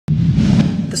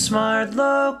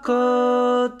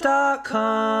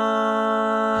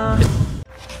TheSmartLocal.com.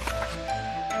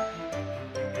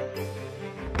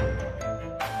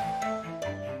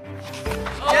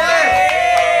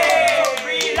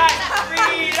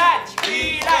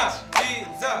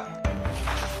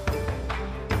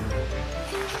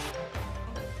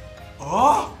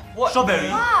 Oh! What? Strawberry.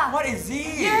 Wow. What is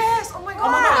this? Yes! Oh my god! Oh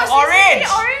my god, It's orange! really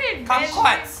orange!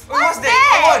 Kumquats! What's that?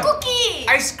 that? Come on. Cookie!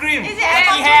 Ice cream! Is it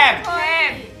Turkey ham?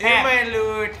 ham! Ham! My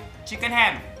lord! Chicken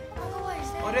ham! Oh, what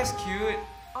is that? Oh, that's cute!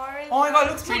 Orange. Oh my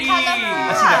god, looks pretty! colourful.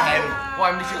 I see the hand. Oh,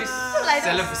 I'm literally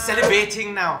like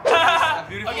celebrating now.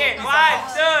 Beautiful. Okay, piece of 1,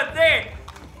 art. 2, 3. It's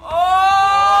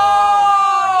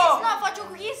Oh! not fortune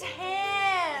cookie, it's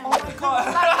ham! Oh my god.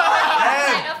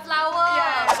 Like a flower!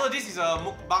 Yeah. So this is a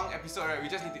mukbang episode, right? We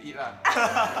just need to eat lah.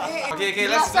 Okay,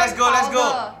 let's go.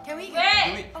 Can we?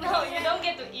 Wait! No, you don't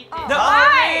get to eat it. The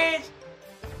orange!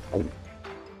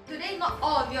 Today, not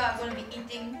all of you are going to be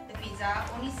eating the pizza.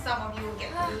 Only some of you will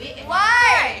get to do it. And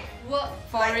Why? work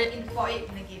for it in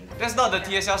the game. That's not the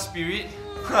TSL spirit.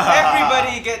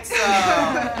 Everybody gets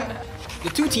The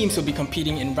two teams will be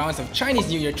competing in rounds of Chinese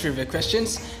New Year trivia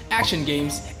questions, action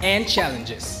games, and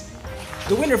challenges.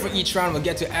 The winner for each round will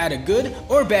get to add a good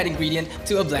or bad ingredient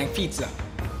to a blank pizza.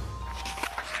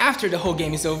 After the whole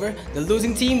game is over, the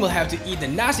losing team will have to eat the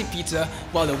nasi pizza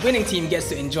while the winning team gets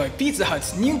to enjoy Pizza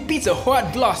Hut's new Pizza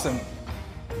Hut Blossom.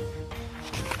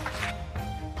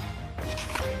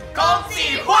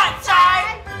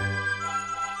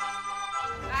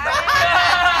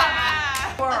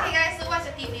 Okay guys, so what's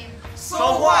your team name?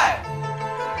 So what?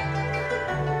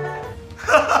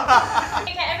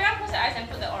 Okay, can everyone close their eyes and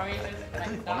put the orange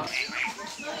like down?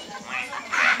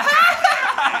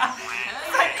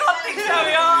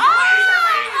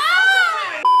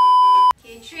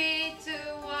 Okay, 3, 2,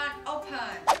 1, open.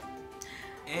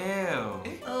 Ew.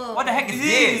 Oh. What the heck is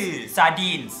this?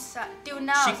 Sardines. Till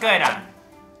now. Chicken ah.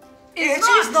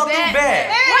 Actually, it's not too bad.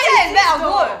 Why is it bad or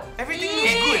good? Everything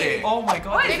looks good eh. Oh my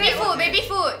god. Baby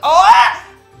food. Oh! Ah!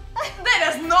 That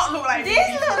does not look like this.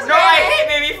 Looks No, I hate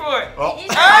baby food.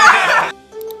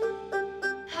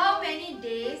 How many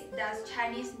days does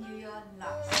Chinese New Year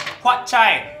last? What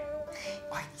chai?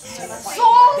 so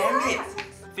Damn it.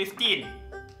 15.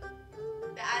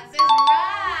 The answer is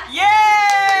right. Yay!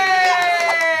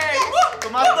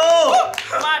 Tomato!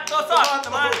 Tomato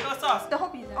sauce. The whole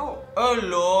pizza. Oh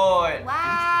lord.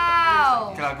 Wow.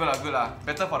 Okay lah, good lah.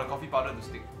 Better for the coffee powder to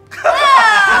stick.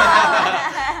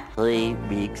 3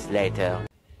 weeks later.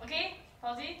 Okay,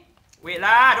 Fauzi? Wait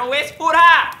lah, don't waste food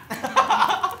ha!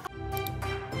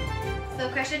 So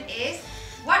the question is,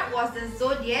 what was the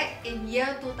zodiac in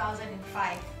year 2005?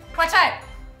 What type?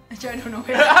 Actually, I don't know.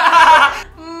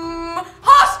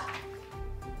 Horse.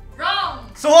 Wrong.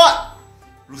 So what?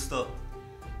 Rooster.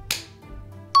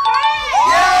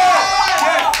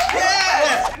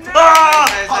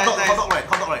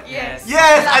 Hot dog right. Yes.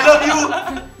 Yes, I love you.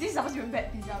 This is supposed to be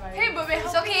bad pizza, right? Hey, but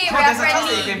it's okay. No, We are there's a chance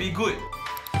that it can friendly. be good.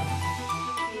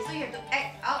 Okay, so you have to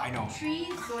act out I know. 3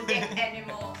 zodiac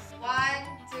animals. 1,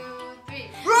 2,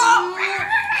 3.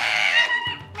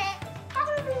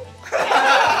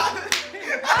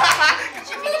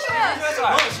 She finished first.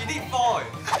 No, she did 4.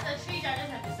 The 3 judges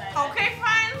have decided. Okay,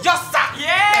 fine. You suck!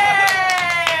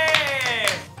 Yay!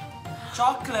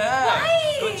 Chocolate.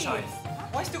 Why? Good choice.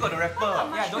 Why still got the wrapper?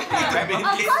 Yeah, don't eat the rabbit. Of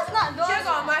course not. Those. Here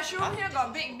got mushroom, here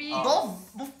got big bean. Those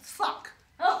suck.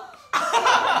 You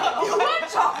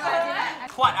want chocolate?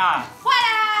 What ah? What?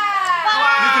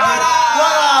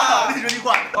 This is really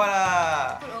what? What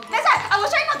lah? That's why I was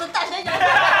trying not to touch then you.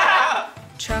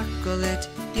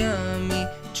 Chocolate, yummy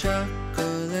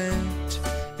chocolate.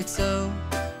 It's so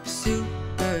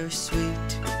super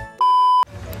sweet.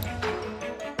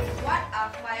 What are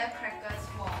firecrackers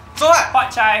for? So what? Hot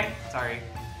chai. Sorry.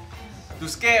 To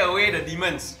scare away the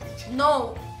demons.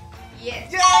 No.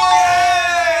 Yes.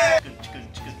 Yay! Chicken.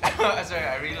 Sorry,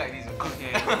 I really like this.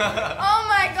 Okay. Oh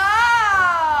my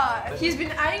god. He's been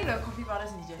eyeing the coffee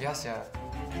powders in the gym. Yes, yeah.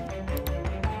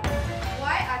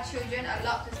 Why are children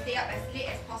allowed to stay up as late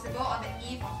as possible on the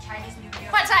eve of Chinese New Year?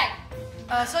 What type?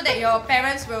 So that your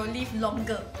parents will live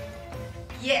longer.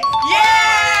 Yes.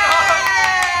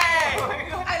 Yay!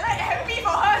 I like happy for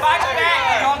her. Fun fact,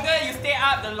 the longer you stay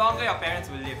up, the longer your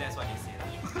parents will live. That's what they say.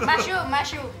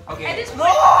 Mushroom. Okay. At this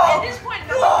point,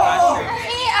 no. Mushroom.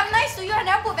 Hey, I'm nice to you. I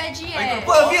never put veggie.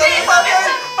 Put a bit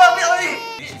only.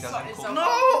 She doesn't cook.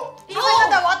 No. You want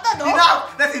the water though?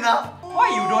 Enough. That's enough. Why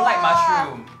you don't like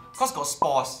mushroom? Cause got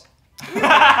spores. Because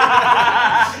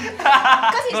he's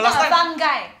No, not last a time- fun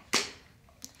guy.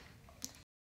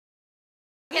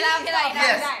 Okay lah.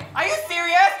 Yes. Are you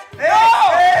serious?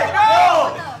 Hey,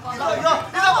 no. Water. No.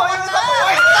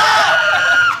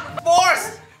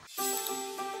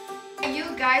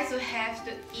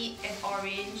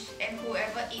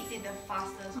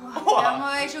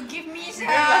 should give me Very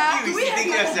lucky we sitting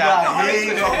here, sia.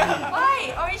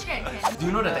 Why? Orange can. Do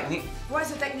you know the technique?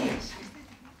 What's the technique?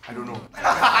 I don't know.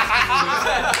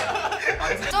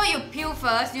 So you peel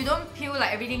first. You don't peel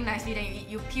like everything nicely. Then you eat.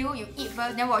 You peel. You eat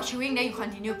first. Then while chewing, then you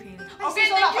continue peeling. Okay,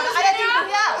 so for the other team,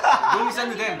 yeah. Don't listen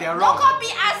to them. They are Don't wrong. copy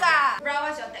us, ah. Bro,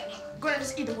 what's your technique? Gonna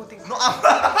just eat the whole thing. No,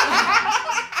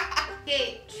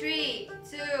 Okay, 3,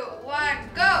 2, 1,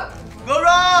 go! go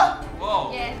raw!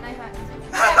 Whoa. Yes, nice one.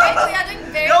 You are doing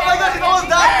very Oh my gosh, it's almost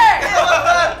done! It's almost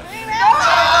done!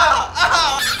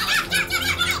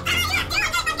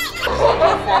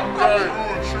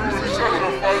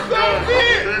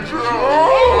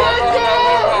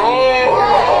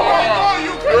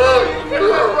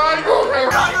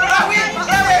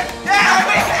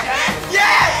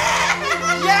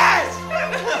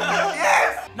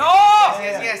 No!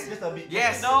 Yes. Just a bit.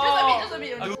 Yes. No! Just a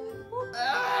bit.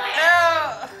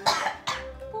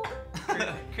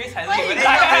 Chris has Enough,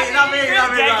 Chris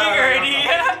enough. gagging already.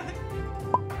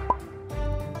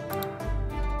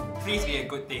 Please be a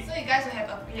good thing. So you guys will have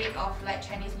a plate of like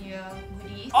Chinese New Year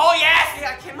goodies. Oh yes!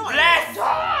 I cannot. Bless!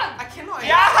 I cannot.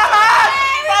 Yeah!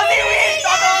 Fuzzy wins!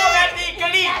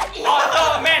 Automatically!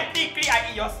 Automatically, I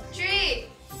eat yours. 3,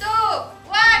 2,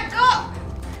 1, go!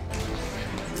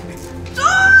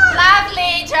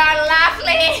 Lovely, John.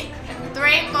 Lovely.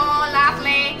 3 more.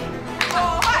 Lovely.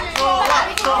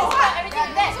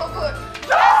 Everything that's so good.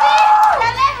 The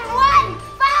left one.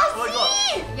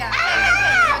 Fauci. Yeah.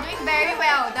 You're doing very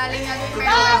well, darling. You're doing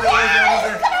very well.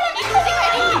 He's losing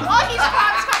already. All his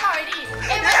crumbs come out already.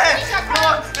 Finish your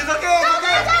crumbs. It's okay, it's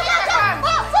okay!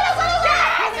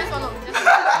 Just follow.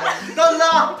 Don't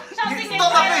laugh! Shouting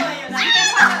Stop laughing!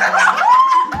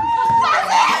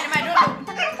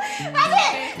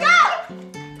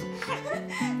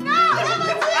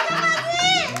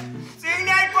 Sing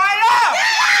that choir!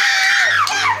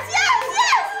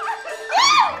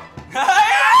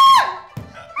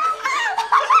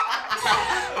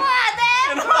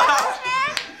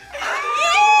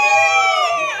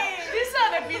 This is the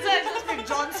pizza is just with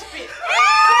John's spit.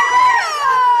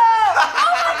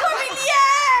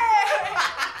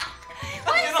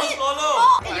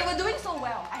 You were doing so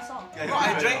well. I saw. No,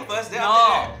 I drank first, then No.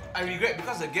 after that, I regret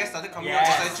because the gas started coming out Yes.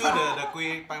 because I threw the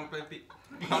kuih pang pit.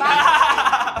 Then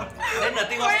the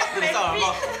thing was stuck to the side of my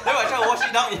mouth. Then I tried to wash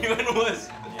it down, even worse.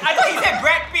 I thought he said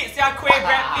Brad Pitt, sia Quay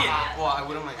Brad Pitt. Wow, I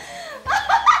wouldn't mind.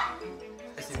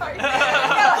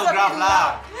 Autograph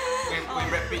lah. Kuih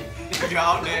Brad Pitt. If you're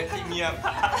out there, hit me up.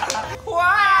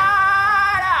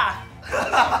 Wada!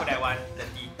 Put that one, the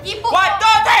T. He put 1, 2, 3!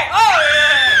 Oh!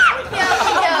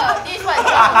 here. This is what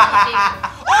John was eating.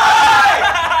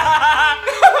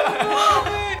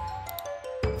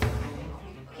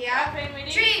 Yeah. Playing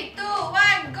ready? 3, 2,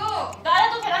 1, go! The other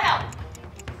two cannot help.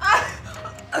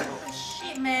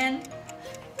 Shit, man.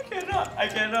 I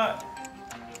cannot.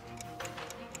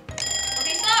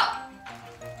 Okay, stop!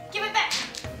 Give it back.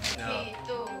 3,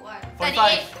 2, 1.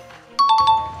 38.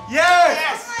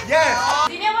 Yes! Yes!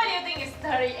 Dina, what do you think is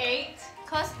 38?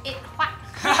 Cause it what?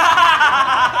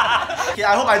 Okay,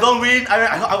 I hope I don't win. I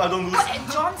hope I don't lose. At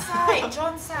John's side.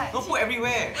 John's side. Don't put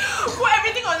everywhere. Put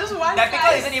everything on just one That pickle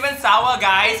side. isn't even sour,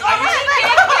 guys. It's already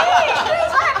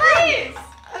Please.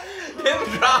 Damn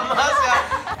drama, sia.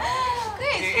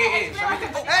 Chris, Hey, shall we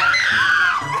take?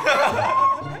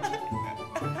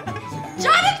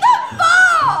 Jonathan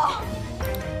Ball!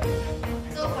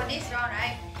 So for this round,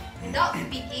 right? Without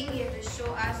speaking, you have to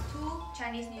show us 2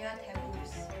 Chinese New Year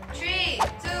taboos. 3,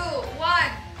 2,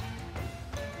 1.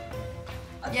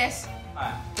 Yes.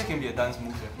 That can be a dance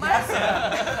move, yeah.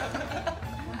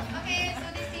 Okay, so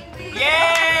this thing wins.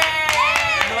 Yay!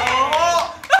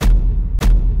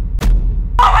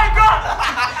 Oh my god!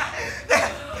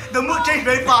 The mood changed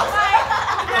very fast. I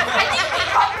think we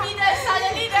confident.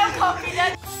 Suddenly they're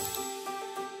confident.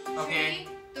 Okay.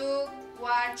 3, 2,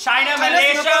 1. China,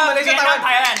 Malaysia, Singapore, Malaysia, Vietnam,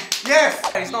 Thailand. Thailand. Yes!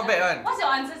 It's not bad, one. What's your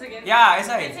answers again? Yeah, it's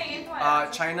like. Say again. What are your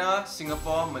answers? China,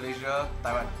 Singapore, Malaysia,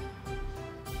 Taiwan.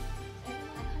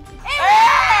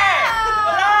 Hey!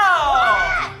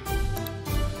 Wow!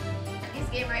 This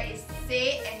game, right, is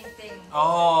say anything.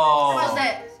 Oh. What's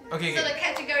that? Okay, So the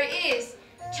category is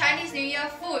Chinese New Year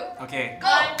food. Okay. Go!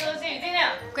 1, 2, 3,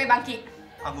 Dina. Kuih bangkit.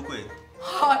 Aku kuih.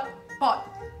 Hot pot.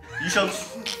 Yu Sheng.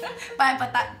 Pan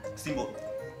petat. Steamboat.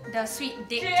 The sweet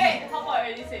date Wait, tea. how about I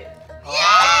already said?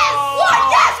 Yes! What?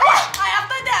 Yes! What?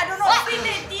 After that, I don't know. Sweet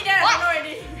date tea, then I don't know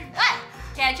already. What?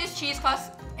 Okay, I choose cheese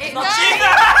cause it's Not cheese!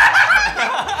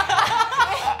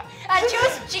 I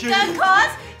choose chicken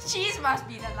cause cheese must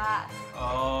be the last.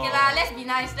 Oh. Okay lah, let's be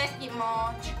nice. Let's eat more.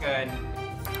 Chicken.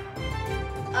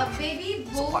 A baby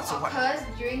boom So what? occurs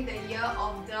during the year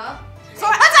of the So,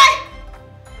 Bajai!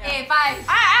 Hey, 5,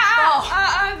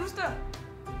 4. Rooster.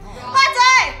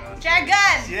 Bajai!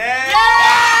 Dragon!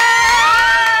 Yeah!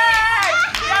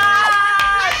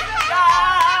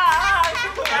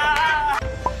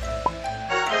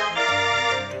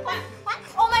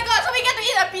 Oh my god, so we get to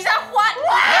eat the pizza what?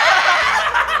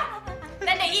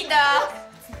 Then they eat the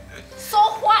so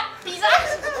what pizza?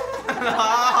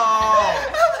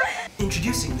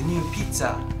 Introducing the new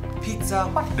pizza. Pizza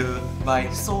What The by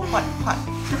So What.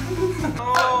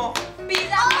 Oh.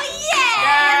 Pizza, oh yeah!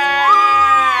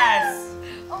 Yes!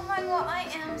 Oh my god, I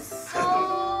am so...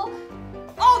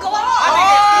 Oh, got one more.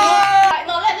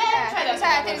 No, let them try the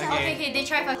Okay, they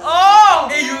try first. Oh!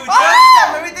 Hey, you just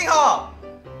stop everything, huh?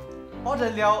 All the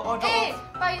liao, all the... Hey,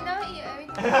 but you never eat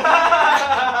everything.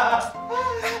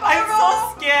 I'm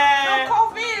so scared. The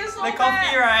coffee is so The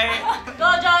coffee, bad. right? Go,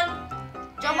 John.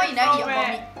 John, why you never eat your bad.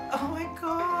 vomit? Oh my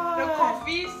god. The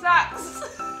coffee sucks.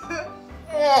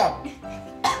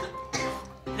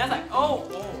 Just like, oh.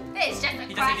 That is just a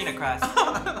He just crust. eating the crust.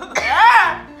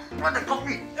 What the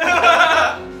coffee?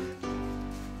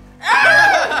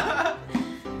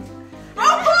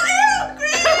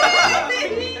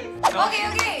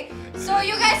 Okay. So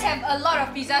you guys have a lot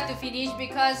of pizza to finish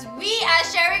because we are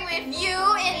sharing with you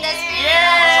in the spirit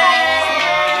of Chinese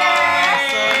New Year.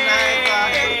 So nice.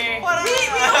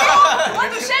 Want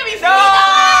to share with No!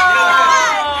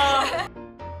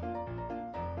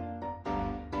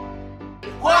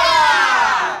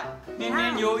 Wow! 年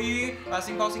年有余。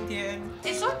新包新天。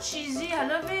 It's so cheesy, I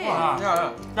love it.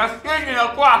 Yeah. That's good in the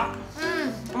guac.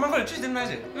 Oh my god, the cheese is nice.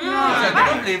 It's Yeah. a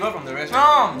different flavor from the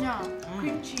restaurant. Yeah,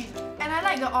 cream cheese. And I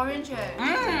like the orange.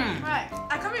 Right.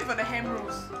 I come in for the ham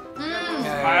rolls.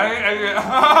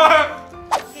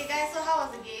 Okay guys, so how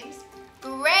was the games?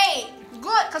 Great.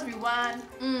 Good, because we won.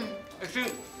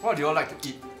 Actually, what do you all like to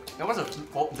eat? And what's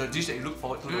the dish that you look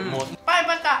forward to the most?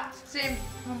 Pineapple. Same.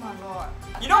 Oh my god.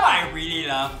 You know what I really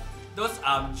love? Those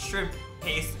shrimp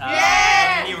paste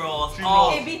Yes! mini rolls. Shrimp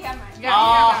rolls.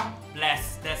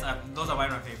 Bless. Those are one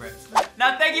of my favorites.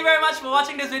 Now, thank you very much for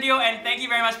watching this video, and thank you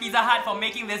very much Pizza Hut for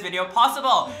making this video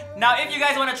possible. Now, if you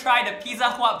guys want to try the Pizza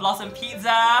Hut Blossom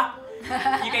Pizza,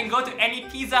 you can go to any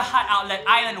Pizza Hut outlet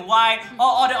island-wide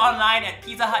or order online at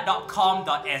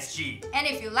pizzahut.com.sg. And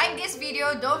if you like this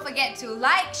video, don't forget to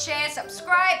like, share,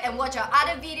 subscribe, and watch our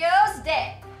other videos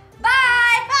there. Bye!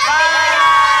 Happy New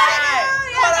Year!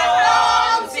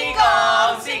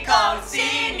 恭喜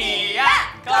你呀！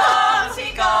恭喜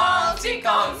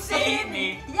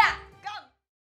你！